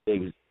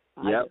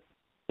 Yep.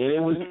 And it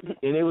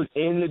was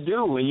in the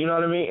do, and you know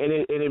what I mean?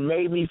 And it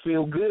made me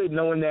feel good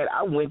knowing that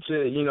I went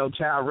to,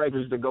 Tower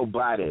Records to go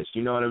buy this,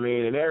 you know what I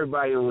mean? And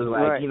everybody was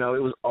like, it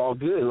was all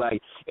good. Like,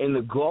 and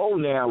the goal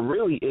now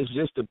really is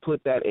just to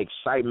put that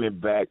excitement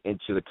back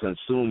into the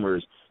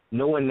consumers,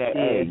 knowing that,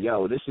 hey,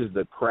 this is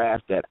the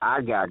craft that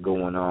I got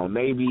going on.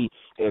 Maybe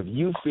if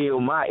you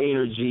feel my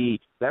energy,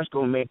 that's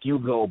going to make you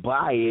go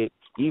buy it,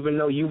 even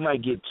though you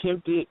might get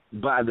tempted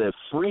by the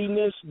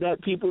freeness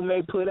that people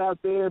may put out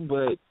there,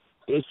 but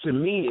to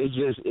me,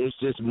 it's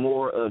just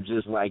more of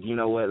just like, you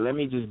know what, let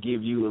me just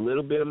give you a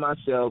little bit of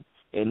myself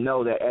and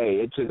know that, hey,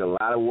 it took a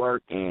lot of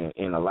work and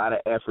a lot of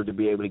effort to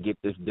be able to get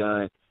this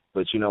done.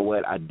 But you know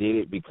what, I did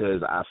it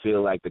because I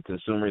feel like the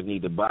consumers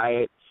need to buy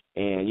it.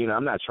 And,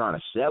 I'm not trying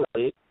to sell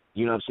it,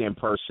 you know what I'm saying,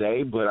 per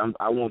se, but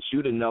I want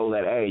you to know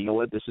that, hey, you know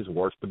what, this is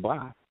worth the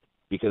buy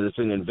because it's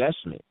an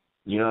investment.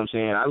 You know what I'm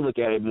saying? I look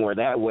at it more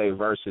that way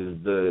versus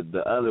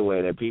the other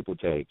way that people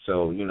take.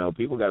 So, you know,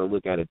 people got to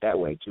look at it that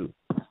way too.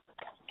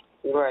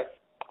 Right.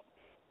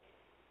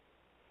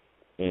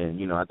 And,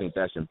 you know, I think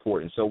that's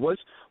important. So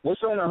what's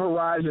on the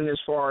horizon as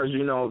far as,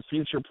 you know,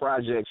 future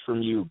projects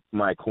from you,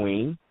 my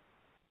queen?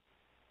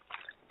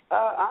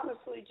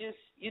 Honestly, just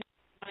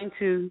trying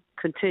to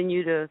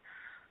continue to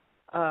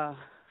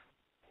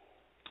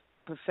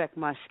perfect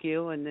my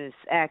skill in this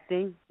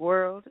acting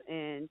world,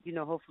 and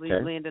hopefully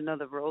land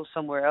another role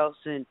somewhere else,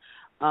 and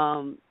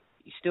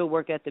still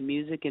work at the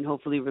music, and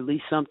hopefully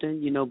release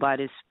something by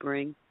this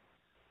spring.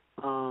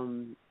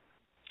 And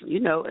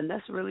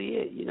that's really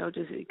it.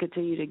 Just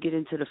continue to get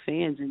into the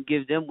fans and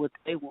give them what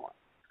they want.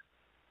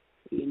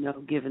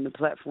 Given the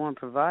platform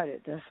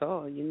provided, that's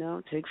all.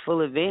 Take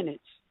full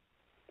advantage.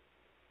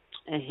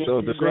 So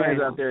if the fans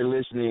out there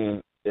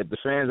listening,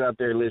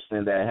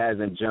 that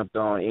hasn't jumped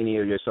on any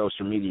of your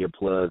social media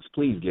plugs,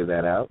 please give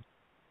that out.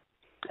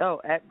 Oh,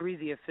 at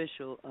BreZ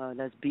Official.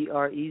 That's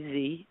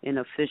BREZ, and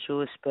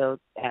official is spelled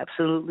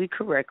absolutely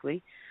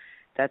correctly.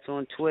 That's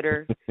on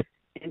Twitter,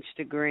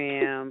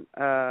 Instagram.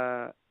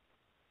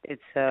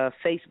 It's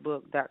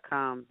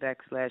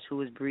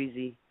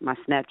Facebook.com/whoisBreZ. My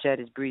Snapchat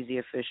is BreZ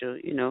Official.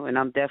 And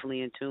I'm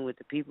definitely in tune with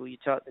the people. You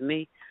talk to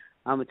me,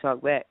 I'm gonna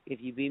talk back.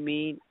 If you be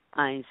mean,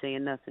 I ain't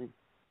saying nothing.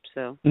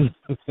 So that's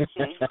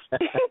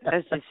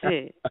just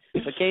it.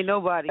 But can't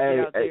nobody get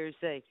out there and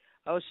say,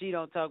 "Oh, she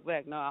don't talk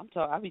back." No,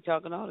 I be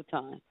talking all the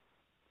time.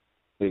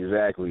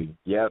 Exactly.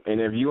 Yep. And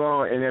if you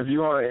on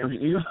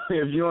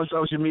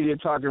social media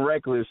talking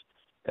reckless,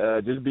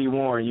 just be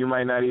warned. You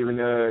might not even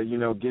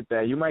get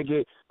that. You might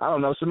get, I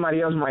don't know,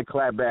 somebody else might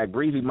clap back.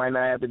 BreZ might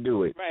not have to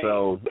do it. Right.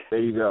 So there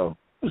you go.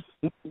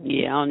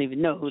 Yeah, I don't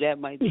even know who that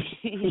might be.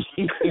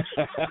 She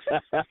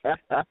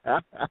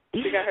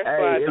got her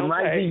squad, it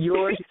might be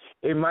yours.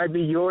 It might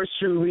be yours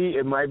truly.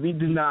 It might be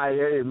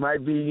Denia. It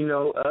might be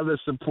other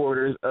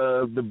supporters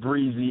of the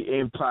BreZ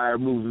Empire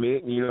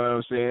movement. You know what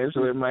I'm saying?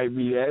 So it might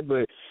be that.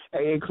 But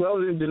hey, in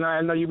closing, Denia,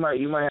 I know you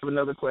might have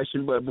another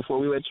question, but before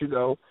we let you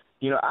go,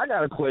 I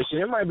got a question.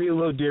 It might be a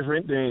little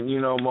different than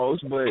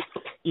most, but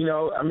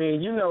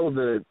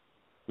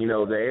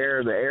the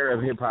era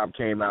of hip hop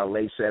came out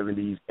late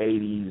 70s,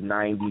 80s,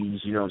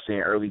 90s,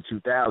 early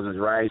 2000s,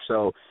 right?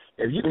 So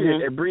if you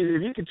could, BreZ,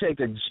 if you could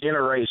take a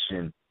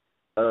generation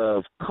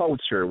of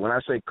culture, when I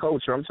say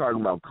culture, I'm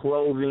talking about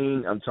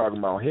clothing, I'm talking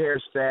about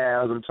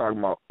hairstyles, I'm talking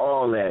about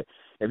all that.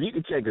 If you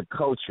could take a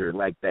culture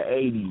like the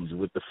 80s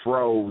with the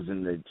fros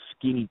and the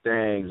skinny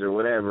things or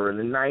whatever, and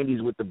the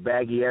 90s with the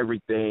baggy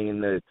everything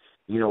and the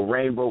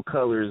rainbow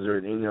colors,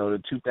 or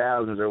the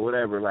 2000s or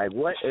whatever, like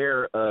what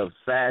era of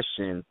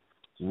fashion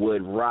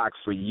would rock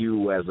for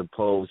you as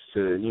opposed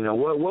to,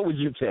 what would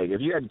you take?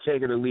 If you had to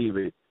take it or leave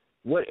it,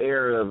 what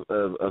era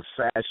of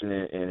fashion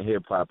and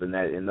hip-hop in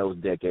those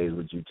decades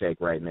would you take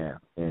right now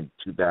in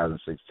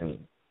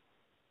 2016?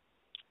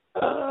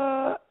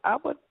 I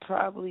would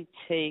probably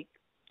take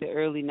the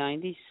early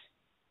 90s.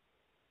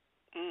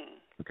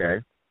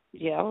 Okay.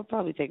 Yeah, I would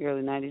probably take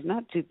early 90s,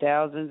 not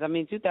 2000s. I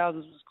mean, 2000s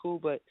was cool,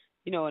 but,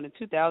 in the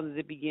 2000s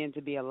it began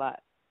to be a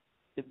lot.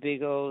 The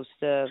big old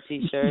stuff,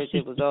 T-shirts.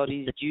 It was all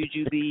these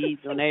juju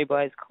beads on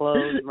everybody's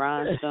clothes,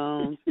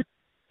 rhinestones.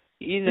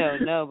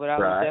 No, but I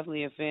was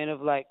definitely a fan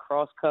of like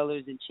cross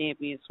colors and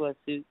champion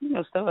sweatsuits,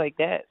 stuff like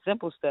that.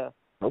 Simple stuff.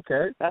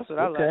 Okay. That's what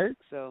I like.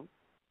 So,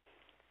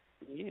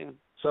 yeah.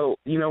 So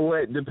you know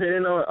what?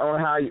 Depending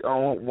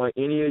on when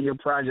any of your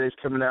projects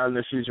coming out in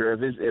the future,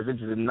 if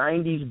it's the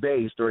 '90s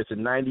based or it's a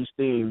 '90s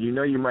theme,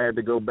 you might have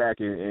to go back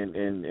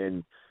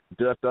and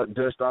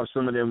dust off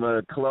some of them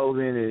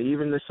clothing and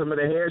even some of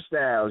the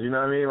hairstyles. You know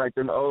what I mean? Like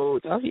them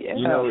old, TLC.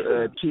 I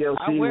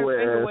wear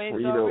finger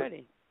waves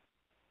already.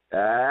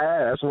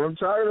 That's what I'm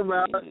talking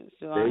about. Yeah,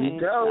 so there you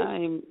go.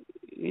 I'm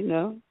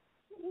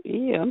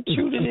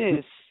true to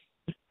this.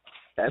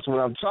 That's what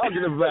I'm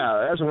talking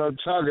about.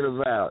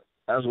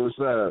 That's what's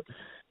up.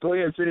 Go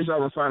ahead and finish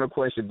off a final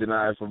question,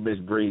 Denia, from Miss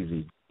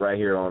BreZ, right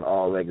here on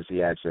All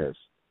Legacy Access.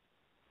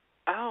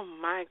 Oh,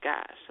 my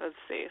gosh. Let's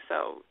see.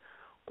 So,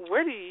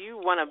 where do you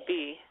want to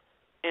be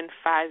in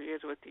 5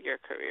 years with your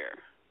career?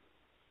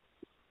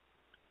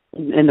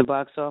 In the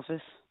box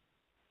office.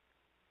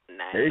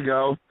 Nice. There you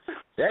go.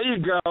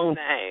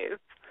 Nice.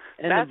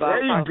 In the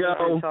box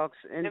office.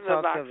 In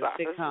talks of a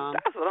sitcom.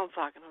 That's what I'm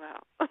talking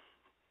about.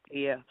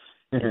 Yeah.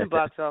 In the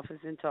box office,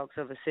 in talks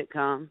of a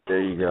sitcom.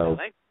 There you go.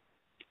 I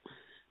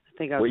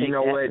think I'll take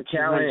that what? For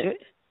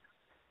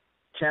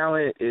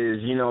Talent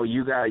is,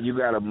 you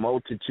got a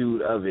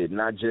multitude of it,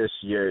 not just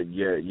your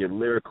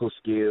lyrical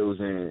skills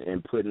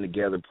and putting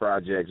together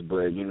projects,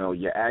 but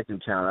your acting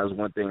talent. That's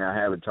one thing I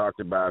haven't talked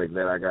about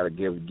that I got to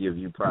give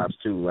you props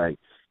to. Like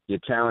your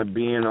talent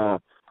being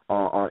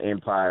on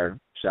Empire,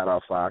 shout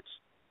out Fox.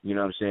 You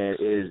know what I'm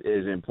saying?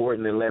 Is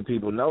important to let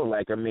people know.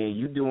 Like, I mean,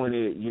 you doing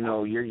it.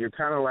 You're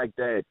kind of like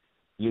that.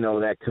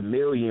 That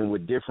chameleon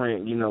with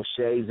different,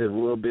 shades of a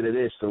little bit of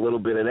this, a little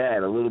bit of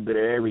that, a little bit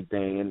of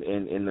everything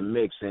in the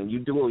mix, and you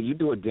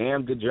do a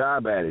damn good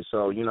job at it.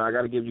 So, I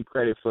got to give you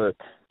credit for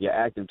your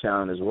acting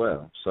talent as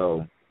well.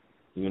 So,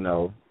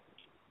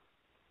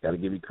 Got to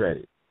give you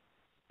credit.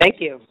 Thank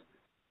you.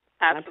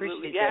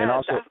 Absolutely, yeah. And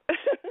also,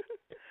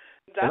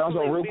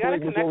 real we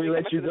quick before we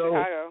let you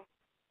go.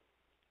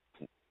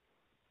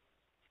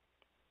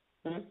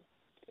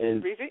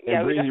 And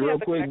BreZ, real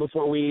quick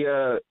before we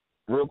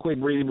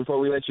BreZ, before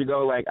we let you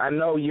go, like I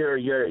know your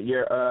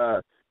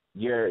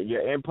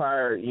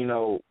Empire, you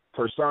know,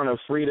 persona,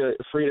 Frida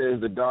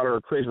is the daughter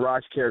of Chris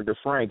Rock's character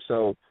Frank.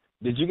 So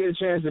did you get a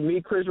chance to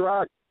meet Chris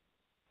Rock?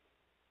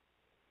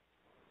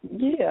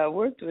 Yeah, I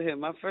worked with him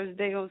my first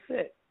day on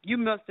set. You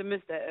must have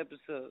missed that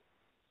episode.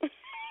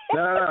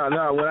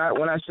 No.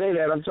 When I say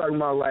that, I'm talking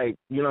about, like,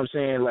 you know what I'm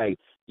saying, like,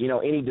 you know,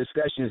 any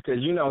discussions,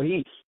 because, you know,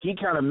 he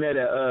kind of met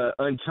a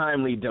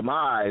untimely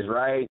demise,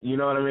 right? You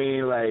know what I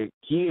mean? Like,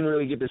 he didn't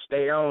really get to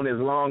stay on as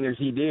long as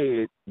he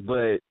did,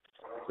 but,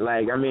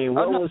 like, I mean,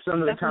 what was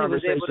some of the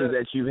conversations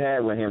that you've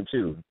had with him,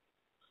 too?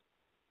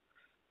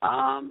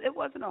 It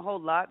wasn't a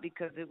whole lot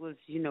because it was,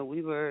 you know,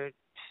 we were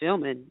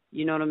filming,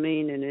 you know what I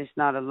mean? And it's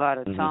not a lot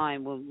of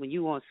time when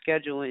you on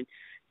schedule and,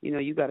 you know,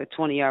 you got a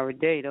 20-hour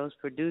day. Those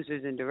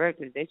producers and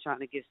directors, they trying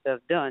to get stuff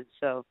done.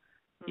 So,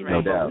 you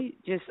know, but we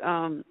just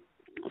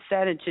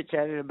sat and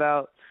chit-chatted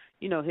about,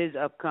 you know, his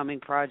upcoming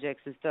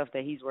projects and stuff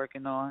that he's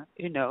working on,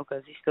 you know,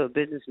 because he's still a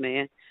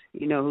businessman,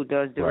 you know, who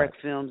does direct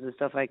films and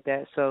stuff like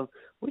that. So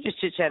we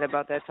just chit-chat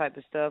about that type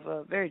of stuff.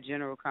 A very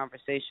general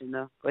conversation,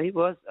 though. But he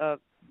was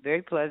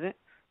very pleasant,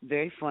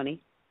 very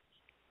funny.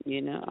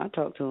 You know, I'll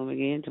talk to him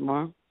again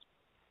tomorrow.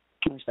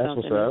 That's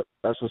what's up.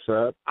 That's what's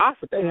up. Awesome.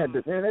 But they had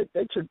to, man,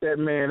 they took that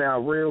man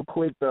out real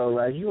quick though.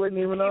 Like he wasn't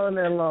even on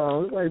that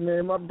long. It was like,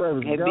 man, my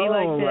brother's gone. Be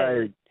like that.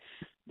 Like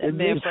that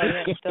man probably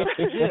had stuff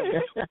to do.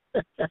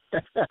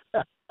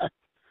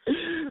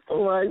 I'm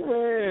like,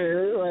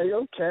 man, like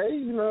okay,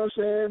 you know what I'm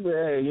saying? But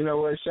hey, you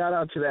know what? Shout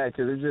out to that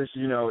because it's just,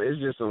 you know,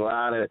 it's just a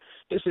lot of.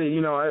 It's a,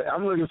 you know,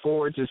 I'm looking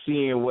forward to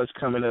seeing what's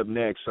coming up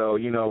next. So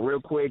you know, real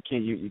quick,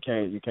 you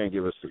can't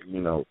give us, you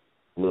know,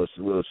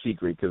 little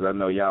secret because I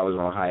know y'all was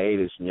on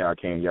hiatus and y'all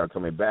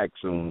coming back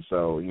soon,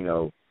 so you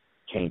know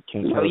can't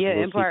oh yeah,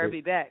 secret, Empire will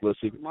be back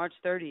March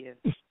 30th.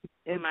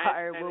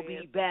 Empire will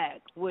be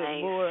back with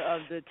more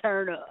of the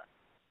turn up.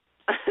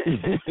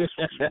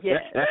 Yeah,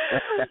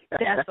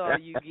 that's all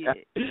you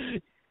get.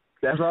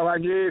 That's all I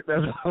get.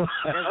 That's all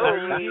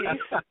you get.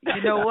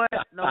 You know what?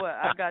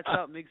 I got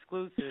something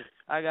exclusive.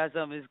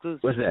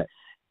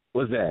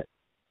 What's that?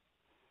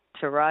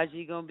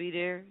 Taraji gonna be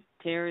there.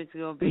 Terrence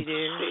gonna be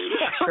there.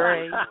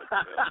 Trey,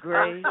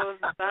 Grace,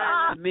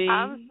 me.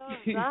 I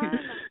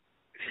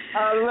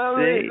love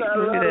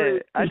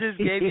it. I just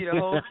gave you the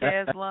whole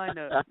cast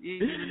lineup. You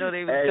didn't even know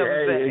they was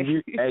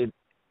coming back.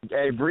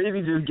 Hey,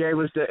 BreZ just gave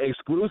us the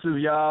exclusive,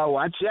 y'all.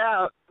 Watch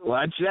out.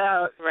 Right.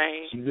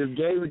 She just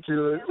gave it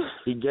to us.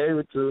 He gave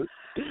it to us.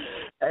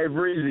 Hey,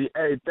 BreZ,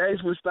 hey,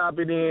 thanks for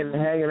stopping in and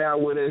hanging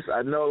out with us.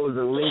 I know it was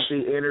a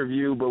lengthy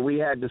interview, but we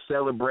had to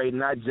celebrate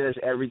not just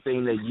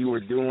everything that you were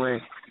doing,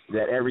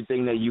 that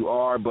everything that you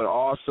are, but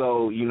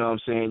also, you know what I'm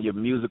saying, your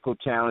musical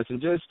talents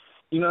and just,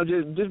 you know,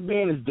 just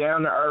being as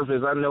down-to-earth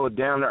as I know a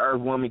down-to-earth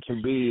woman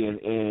can be.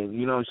 And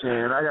you know what I'm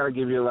saying, I got to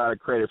give you a lot of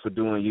credit for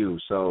doing you.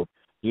 So,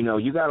 you know,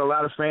 you got a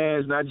lot of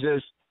fans, not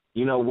just,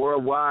 you know,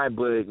 worldwide,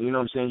 but, you know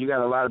what I'm saying, you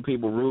got a lot of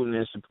people rooting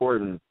and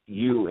supporting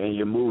you and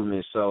your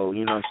movement. So,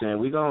 you know what I'm saying,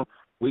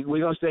 we're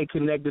gonna stay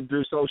connected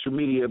through social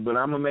media, but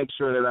I'm going to make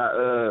sure that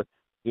I,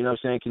 you know what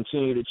I'm saying,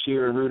 continue to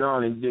cheer and root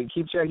on and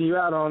keep checking you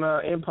out on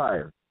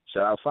Empire.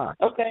 Shout out Fox.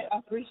 Okay, I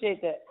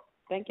appreciate that.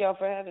 Thank y'all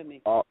for having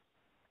me. All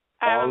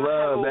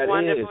love, that is.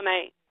 Wonderful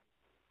night.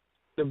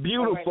 The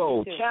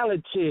beautiful,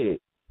 talented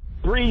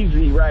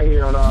BreZ right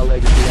here on All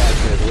Legacy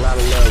Access. A lot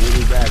of love. We'll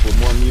be back with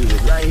more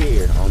music right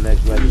here on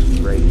Next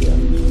Legacy Radio.